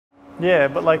Yeah,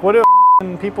 but like, what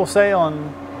do people say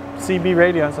on CB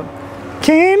radio and stuff?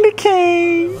 Candy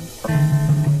cane.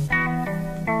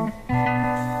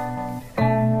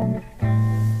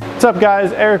 What's up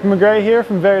guys, Eric McGray here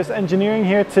from Various Engineering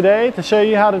here today to show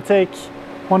you how to take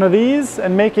one of these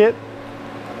and make it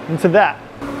into that.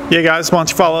 Yeah guys, why don't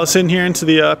you follow us in here into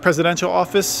the presidential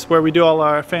office where we do all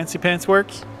our fancy pants work,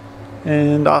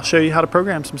 and I'll show you how to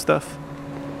program some stuff.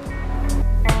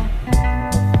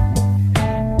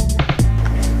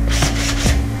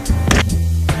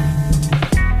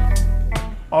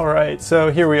 Alright,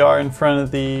 so here we are in front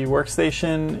of the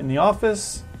workstation in the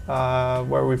office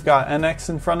where we've got NX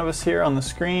in front of us here on the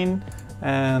screen,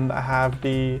 and I have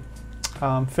the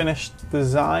finished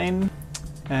design.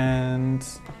 And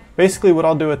basically what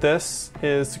I'll do with this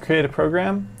is to create a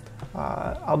program.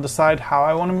 I'll decide how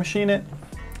I want to machine it,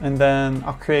 and then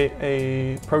I'll create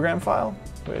a program file,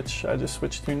 which I just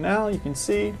switched to now. You can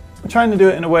see I'm trying to do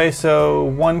it in a way so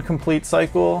one complete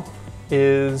cycle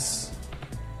is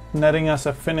netting us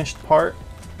a finished part.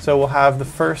 So we'll have the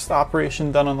first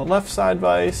operation done on the left side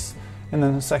vise, and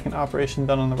then the second operation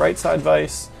done on the right side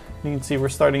vise. You can see we're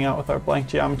starting out with our blank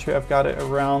geometry. I've got it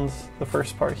around the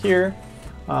first part here.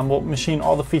 We'll machine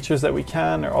all the features that we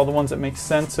can, or all the ones that make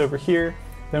sense over here.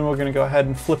 Then we're going to go ahead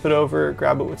and flip it over,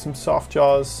 grab it with some soft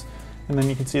jaws, and then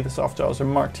you can see the soft jaws are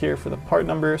marked here for the part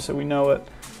number, so we know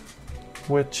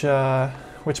which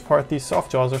part these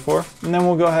soft jaws are for. And then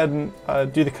we'll go ahead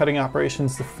and do the cutting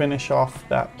operations to finish off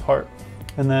that part.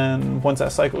 And then once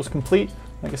that cycle is complete,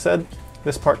 like I said,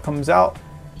 this part comes out,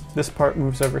 this part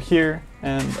moves over here,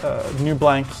 and new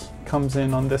blank comes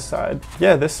in on this side.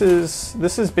 Yeah, this is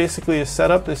basically a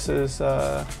setup. This is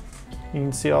you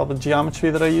can see all the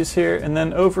geometry that I use here, and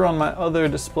then over on my other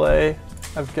display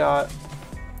I've got,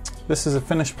 this is a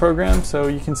finished program, so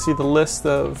you can see the list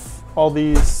of all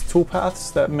these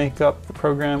toolpaths that make up the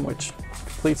program which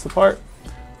completes the part.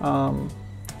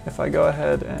 If I go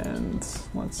ahead and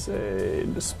let's say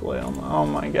display on, oh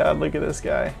my god, look at this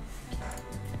guy.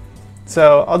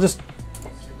 So I'll just,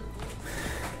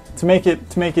 to make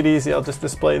it easy, I'll just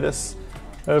display this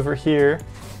over here,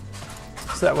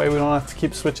 so that way we don't have to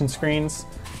keep switching screens.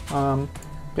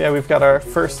 Yeah, we've got our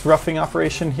first roughing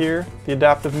operation here, the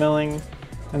adaptive milling,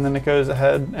 and then it goes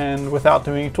ahead and without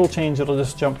doing a tool change, it'll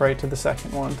just jump right to the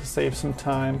second one to save some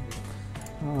time.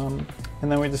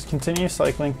 And then we just continue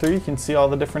cycling through. You can see all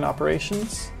the different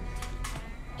operations.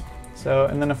 So,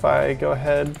 and then if I go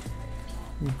ahead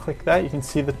and click that, you can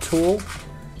see the tool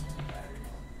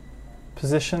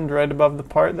positioned right above the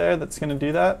part there that's going to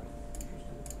do that.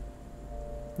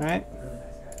 All right.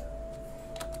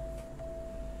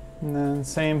 And then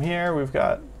same here, we've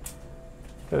got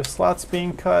those slots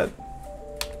being cut.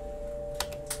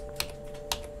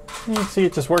 You can see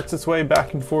it just works its way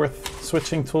back and forth,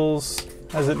 switching tools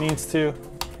as it needs to.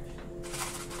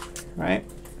 Right?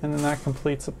 And then that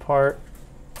completes a part.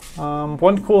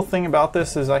 One cool thing about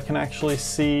this is I can actually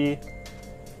see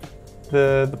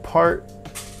the part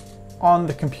on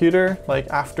the computer, like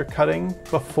after cutting,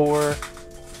 before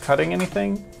cutting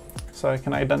anything. So I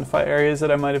can identify areas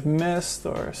that I might have missed,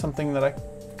 or something that I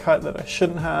cut that I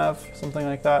shouldn't have, something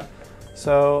like that.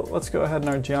 So let's go ahead in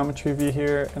our geometry view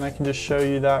here, and I can just show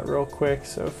you that real quick.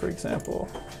 So for example,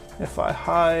 if I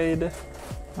hide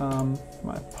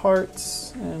my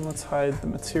parts, and let's hide the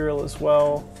material as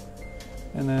well,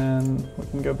 and then we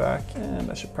can go back, and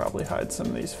I should probably hide some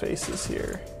of these faces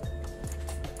here.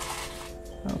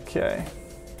 Okay,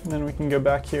 and then we can go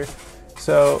back here.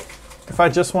 So if I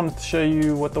just wanted to show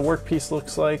you what the workpiece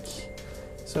looks like,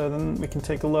 so then we can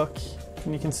take a look,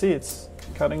 and you can see it's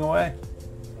cutting away.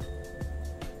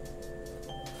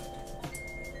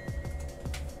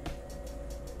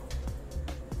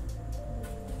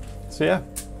 So yeah,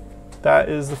 that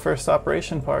is the first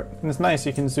operation part. And it's nice,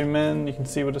 you can zoom in, you can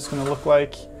see what it's going to look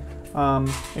like.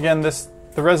 Again, the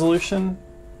resolution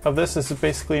of this is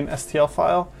basically an STL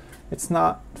file. It's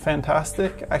not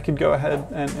fantastic. I could go ahead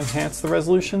and enhance the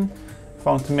resolution if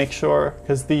I want to make sure,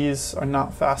 because these are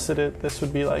not faceted. This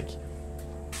would be like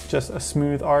just a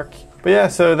smooth arc. But yeah,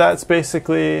 so that's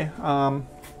basically how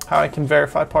I can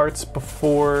verify parts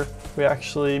before we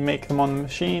actually make them on the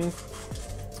machine,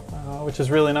 which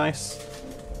is really nice.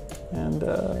 And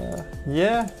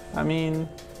yeah, I mean,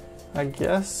 I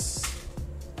guess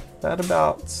that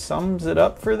about sums it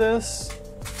up for this.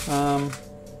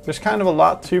 There's kind of a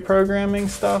lot to programming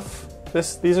stuff.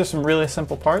 These are some really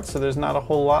simple parts, so there's not a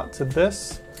whole lot to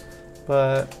this.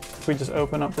 But if we just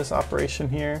open up this operation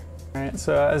here, all right,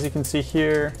 so as you can see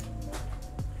here,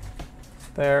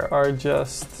 there are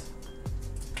just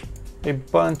a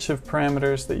bunch of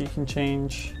parameters that you can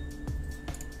change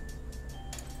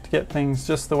to get things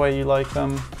just the way you like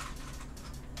them.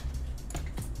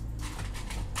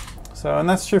 So, and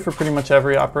that's true for pretty much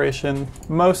every operation.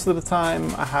 Most of the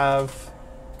time I have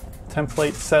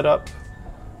templates set up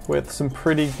with some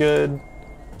pretty good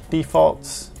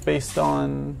defaults based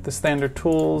on the standard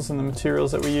tools and the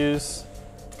materials that we use.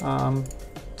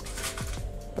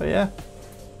 But yeah.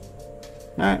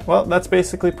 Alright, well, that's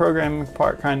basically programming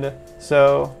part, kinda.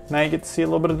 So now you get to see a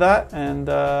little bit of that, and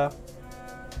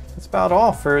that's about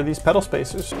all for these pedal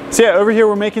spacers. So yeah, over here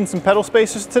we're making some pedal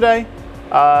spacers today.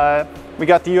 We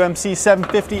got the UMC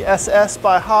 750 SS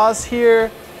by Haas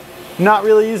here. Not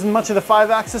really using much of the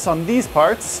 5-axis on these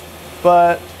parts,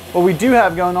 but what we do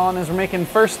have going on is we're making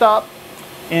first stop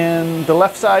in the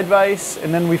left side vise,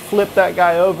 and then we flip that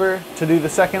guy over to do the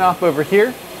second op over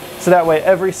here. So that way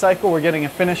every cycle we're getting a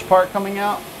finished part coming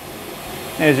out.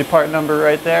 There's your part number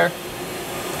right there.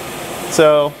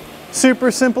 So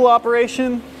super simple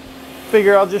operation.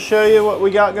 Figure I'll just show you what we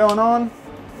got going on.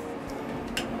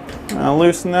 I'll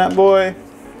loosen that boy.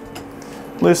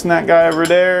 Loosen that guy over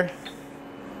there.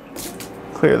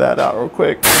 Clear that out real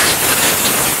quick.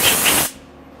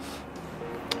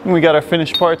 And we got our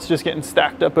finished parts just getting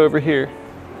stacked up over here.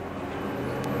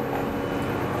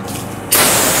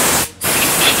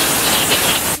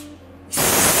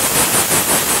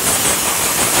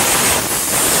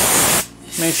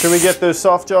 Make sure we get those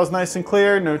soft jaws nice and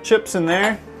clear, no chips in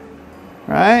there.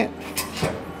 Right?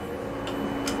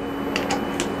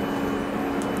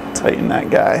 Tighten that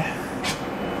guy.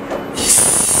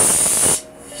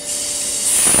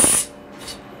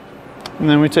 And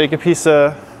then we take a piece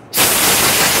of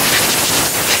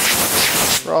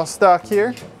raw stock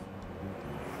here.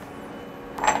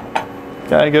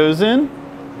 Guy goes in.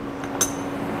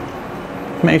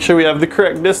 Make sure we have the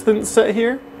correct distance set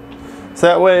here. So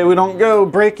that way we don't go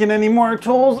breaking any more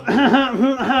tools. That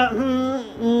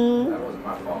wasn't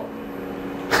my fault.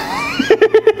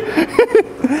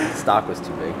 Stock was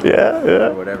too big. Yeah, yeah.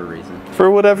 For whatever reason.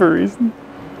 For whatever reason.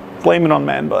 Blame it on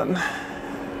man bun.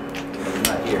 I'm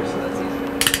not here, so that's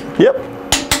easy. Yep,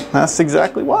 that's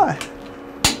exactly why.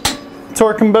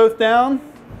 Torque them both down.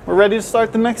 We're ready to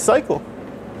start the next cycle.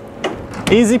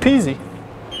 Easy peasy.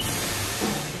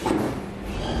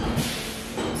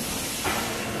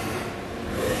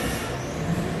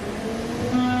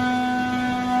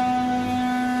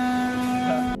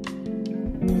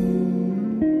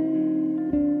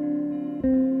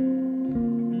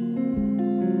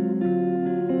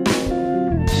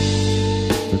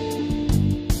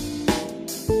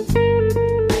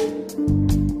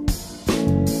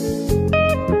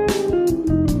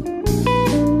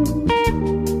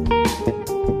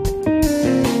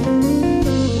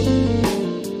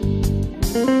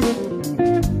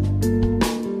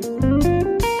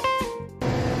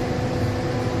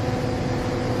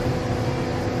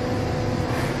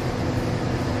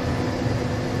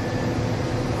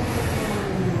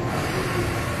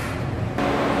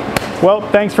 Well,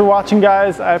 thanks for watching,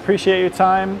 guys. I appreciate your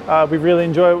time. We really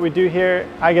enjoy what we do here.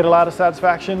 I get a lot of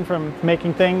satisfaction from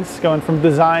making things, going from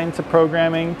design to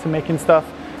programming to making stuff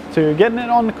to getting it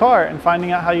on the car and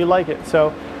finding out how you like it.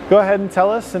 So go ahead and tell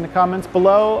us in the comments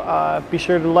below. Be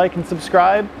sure to like and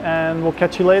subscribe, and we'll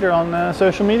catch you later on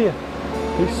social media.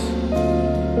 Peace.